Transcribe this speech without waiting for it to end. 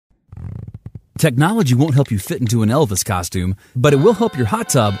Technology won't help you fit into an Elvis costume, but it will help your hot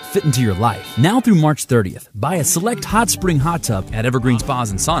tub fit into your life. Now through March 30th, buy a select hot spring hot tub at Evergreen Spas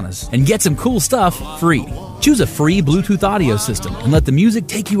and Saunas and get some cool stuff free. Choose a free Bluetooth audio system and let the music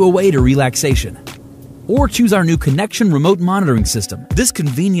take you away to relaxation. Or choose our new Connection remote monitoring system. This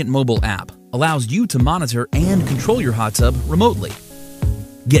convenient mobile app allows you to monitor and control your hot tub remotely.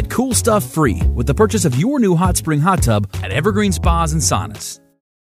 Get cool stuff free with the purchase of your new hot spring hot tub at Evergreen Spas and Saunas.